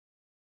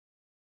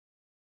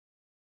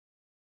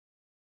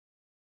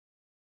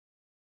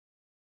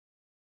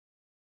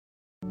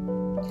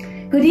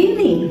Good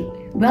evening.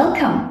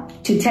 Welcome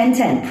to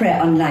 1010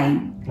 Prayer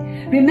Online.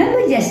 Remember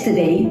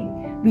yesterday,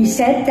 we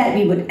said that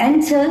we would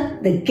enter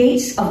the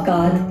gates of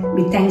God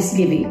with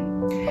thanksgiving.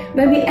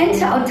 When we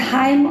enter our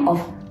time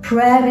of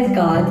prayer with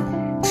God,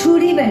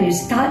 truly when you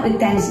start with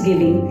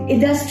thanksgiving,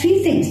 it does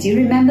three things. Do you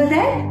remember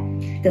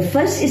that? The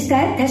first is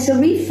that there's a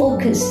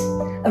refocus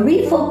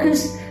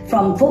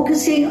from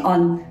focusing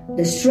on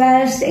the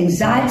stress,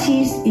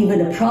 anxieties,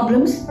 even the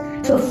problems,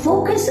 to a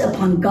focus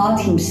upon God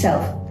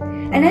Himself.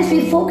 And as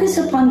we focus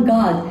upon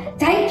God,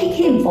 thanking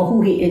Him for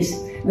who He is,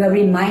 we are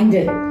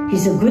reminded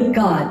He's a good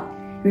God.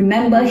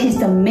 Remember, He's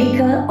the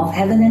maker of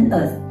heaven and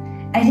earth,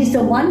 and He's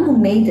the one who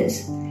made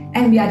us.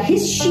 And we are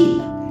His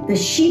sheep, the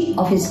sheep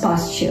of His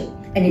pasture.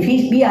 And if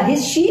we are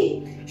His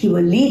sheep, He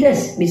will lead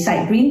us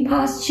beside green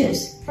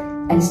pastures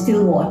and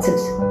still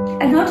waters.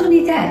 And not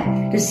only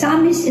that, the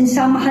psalmist in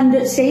Psalm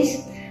 100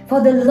 says, "For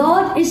the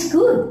Lord is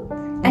good,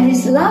 and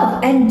His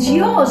love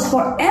endures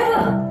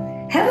forever.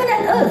 Heaven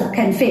and earth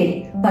can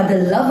fade, but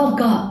the love of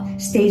God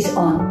stays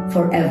on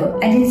forever.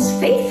 And His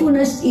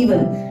faithfulness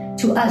even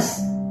to us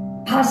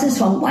passes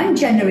from one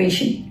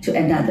generation to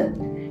another."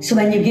 So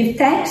when you give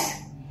thanks,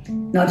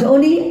 not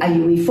only are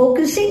you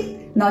refocusing,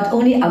 not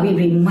only are we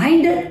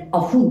reminded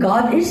of who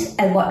God is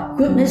and what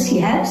goodness He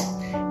has,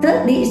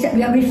 thirdly is that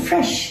we are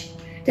refreshed.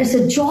 There's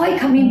a joy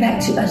coming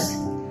back to us.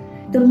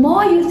 The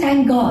more you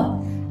thank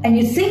God and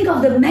you think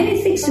of the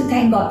many things to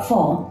thank God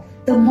for,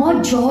 the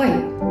more joy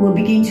will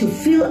begin to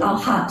fill our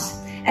hearts.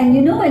 And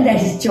you know, when there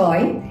is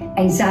joy,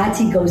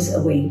 anxiety goes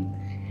away.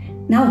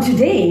 Now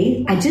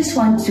today, I just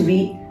want to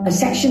read a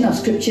section of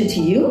scripture to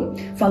you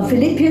from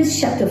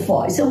Philippians chapter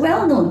 4. It's a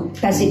well-known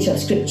passage of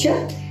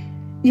scripture.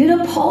 You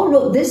know, Paul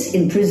wrote this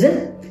in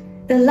prison.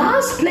 The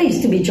last place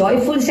to be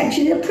joyful is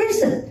actually the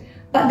prison.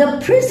 But the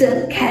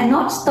prison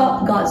cannot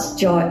stop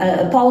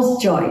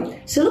Paul's joy.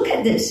 So look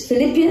at this,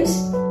 Philippians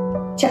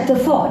chapter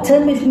 4.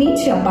 Turn with me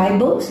to your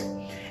Bibles.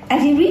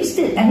 And he reads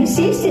it, and he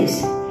says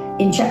this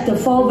in chapter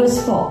 4,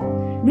 verse 4.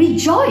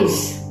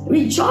 Rejoice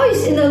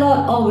in the Lord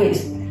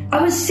always.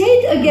 I will say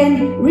it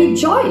again,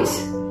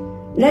 rejoice.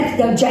 Let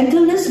the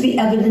gentleness be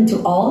evident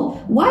to all.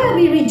 Why are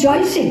we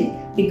rejoicing?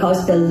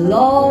 Because the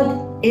Lord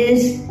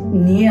is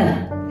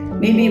near.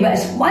 Maybe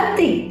that's one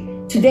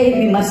thing today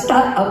we must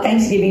start our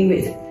Thanksgiving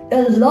with.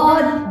 The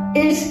Lord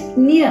is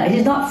near.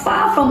 He's not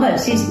far from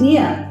us. He's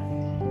near.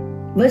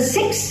 Verse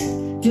 6.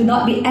 Do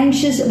not be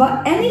anxious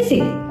about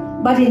anything,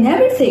 but in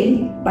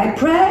everything, by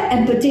prayer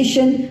and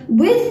petition,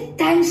 with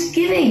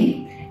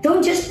thanksgiving.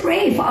 Don't just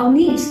pray for our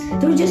needs.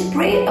 Don't just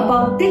pray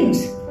about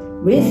things.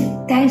 With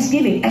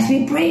thanksgiving. As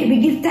we pray, we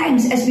give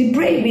thanks. As we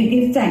pray, we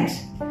give thanks.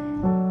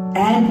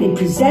 And we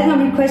present our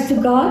request to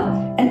God.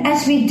 And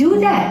as we do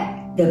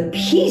that, the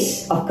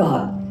peace of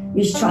God,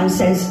 which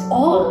transcends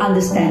all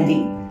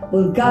understanding,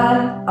 will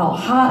guard our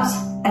hearts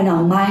and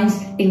our minds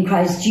in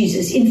Christ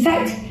Jesus. In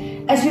fact,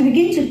 as we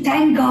begin to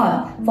thank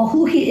God for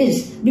who He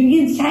is, we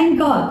begin to thank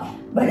God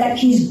but that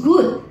He's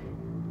good.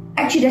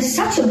 Actually, there's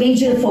such a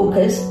major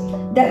focus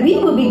that we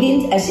will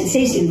begin, as it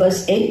says in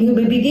verse 8, we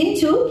will begin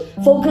to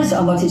focus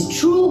on what is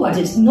true, what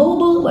is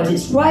noble, what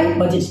is right,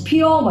 what is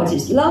pure, what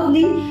is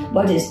lovely,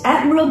 what is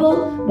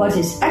admirable, what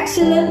is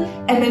excellent.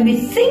 And when we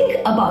think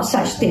about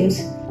such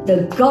things,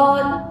 the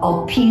God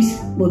of peace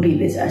will be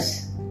with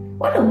us.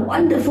 What a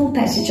wonderful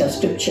passage of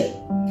scripture.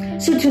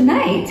 So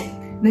tonight,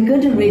 we're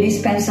going to really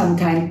spend some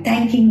time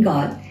thanking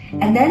God.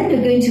 And then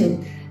we're going to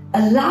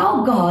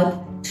allow God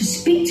to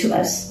speak to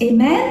us.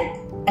 Amen?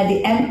 At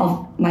the end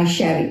of my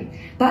sharing.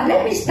 But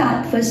let me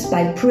start first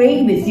by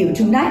praying with you.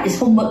 Tonight is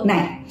homework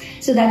night.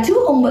 So there are two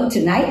homework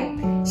tonight.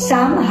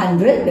 Psalm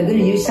 100. We're going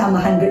to use Psalm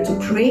 100 to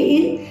pray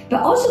in.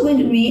 We're also going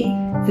to read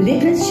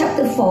Philippians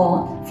chapter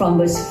 4 from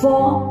verse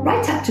 4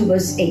 right up to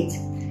verse 8.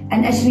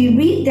 And as we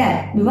read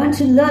that, we want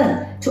to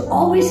learn to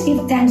always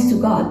give thanks to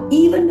God,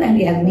 even when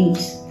we have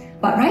needs.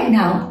 But right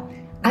now,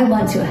 I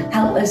want to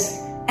help us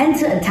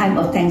enter a time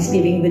of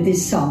thanksgiving with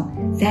this song.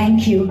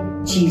 Thank you,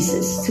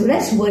 Jesus. So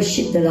let's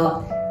worship the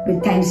Lord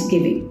with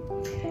thanksgiving.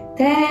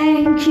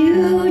 Thank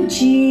you,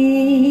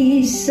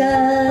 Jesus,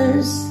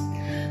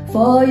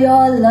 for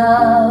your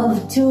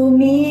love to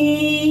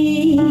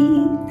me.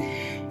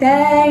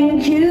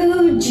 Thank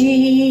you,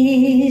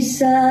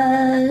 Jesus,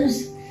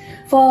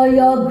 for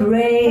your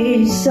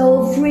grace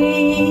so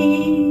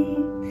free.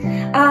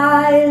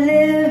 I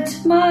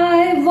lift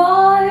my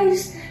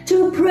voice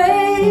to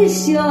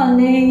praise your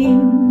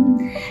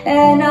name,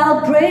 and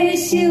I'll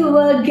praise you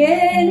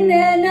again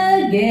and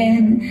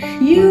again.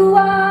 You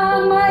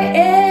are my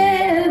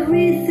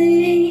everything.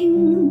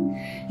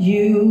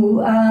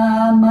 You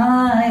are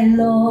my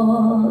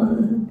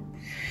Lord.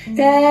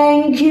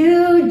 Thank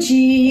you,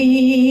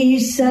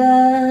 Jesus,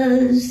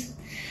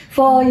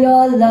 for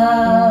your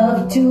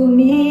love to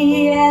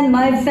me and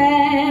my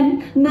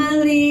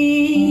family.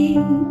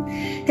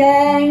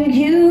 Thank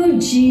you,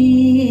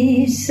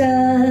 Jesus,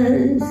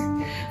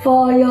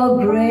 for your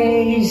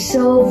grace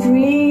so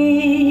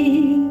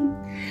free.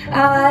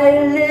 I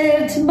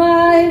lift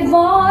my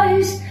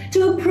voice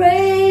to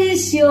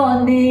praise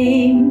your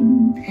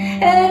name,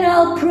 and I'll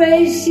I'll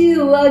praise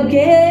you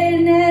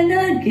again and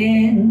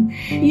again.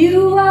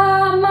 You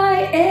are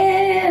my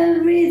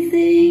everything.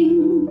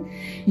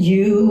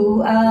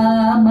 You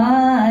are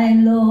my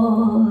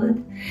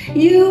Lord.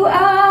 You are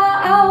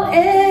our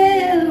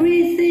everything.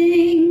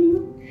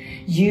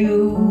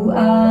 You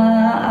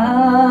are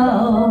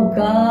our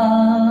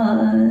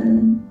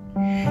God.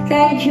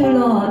 Thank you,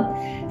 Lord.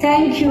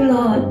 Thank you,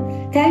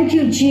 Lord. Thank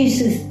you,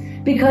 Jesus,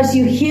 because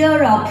you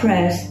hear our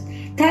prayers.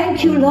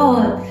 Thank you,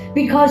 Lord,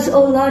 because,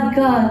 oh Lord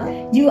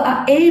God, you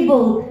are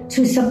able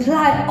to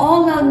supply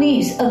all our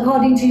needs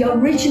according to your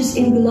riches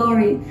in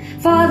glory.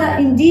 Father,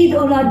 indeed,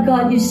 oh Lord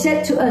God, you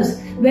said to us,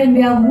 when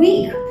we are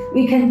weak,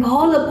 we can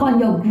call upon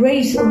your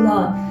grace, oh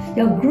Lord.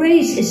 Your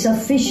grace is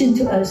sufficient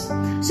to us.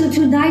 So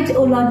tonight,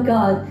 oh Lord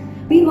God,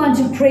 we want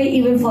to pray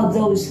even for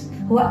those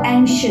who are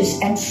anxious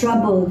and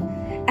troubled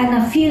and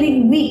are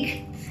feeling weak,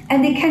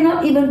 and they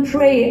cannot even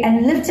pray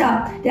and lift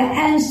up their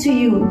hands to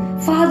you.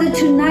 Father,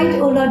 tonight,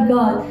 oh Lord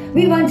God,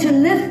 we want to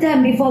lift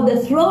them before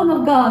the throne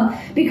of God,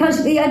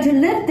 because we are to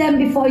lift them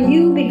before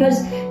you,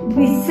 because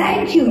we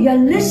thank you. You're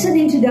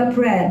listening to their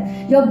prayer.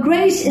 Your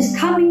grace is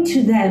coming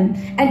to them.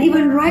 And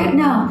even right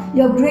now,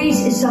 your grace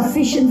is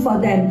sufficient for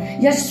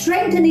them. You're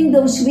strengthening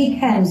those weak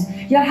hands.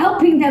 You're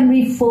helping them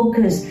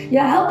refocus.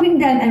 You're helping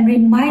them and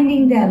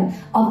reminding them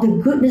of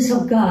the goodness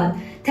of God.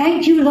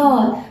 Thank you,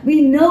 Lord. We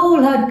know,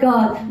 Lord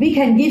God, we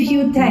can give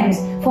you thanks,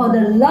 for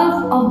the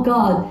love of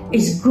God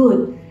is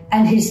good,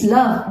 and his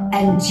love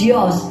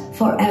endures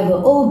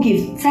forever. Oh,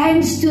 give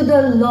thanks to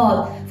the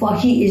Lord, for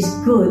he is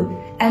good,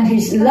 and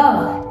his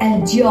love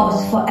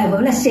endures forever.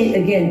 Let's say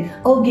it again.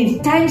 Oh,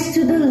 give thanks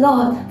to the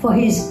Lord, for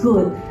he is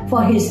good,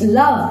 for his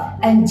love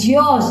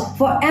endures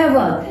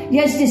forever.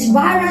 Yes, this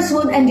virus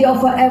won't endure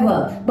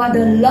forever, but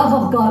the love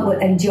of God will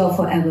endure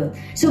forever.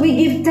 So we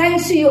give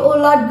thanks to you, O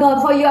Lord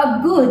God, for you are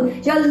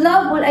good. Your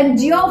love will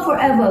endure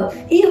forever,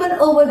 even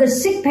over the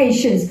sick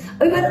patients,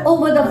 even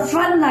over the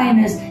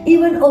frontliners,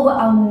 even over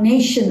our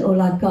nation, O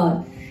Lord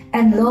God.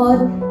 And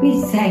Lord,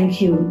 we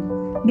thank you.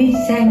 We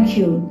thank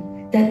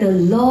you that the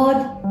Lord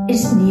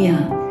is near.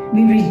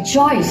 We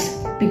rejoice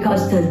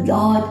because the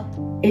Lord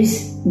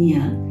is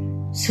near.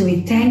 So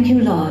we thank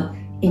you, Lord,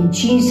 in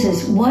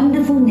Jesus'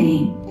 wonderful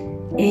name.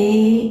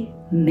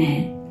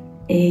 Amen.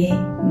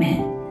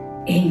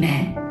 Amen.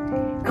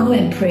 Amen. Go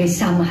and pray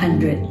Psalm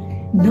 100.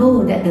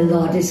 Know that the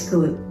Lord is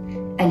good,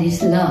 and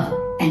his love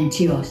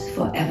endures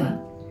forever.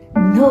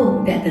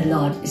 Know that the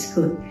Lord is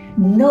good.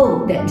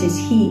 Know that it is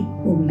he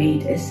who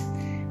made us.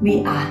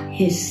 We are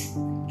his.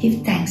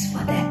 Give thanks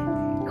for that.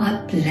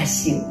 God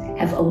bless you.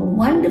 Have a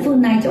wonderful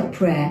night of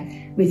prayer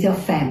with your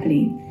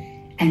family,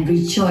 and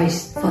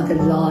rejoice, for the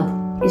Lord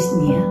is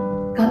near.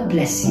 God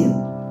bless you.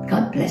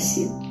 God bless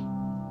you.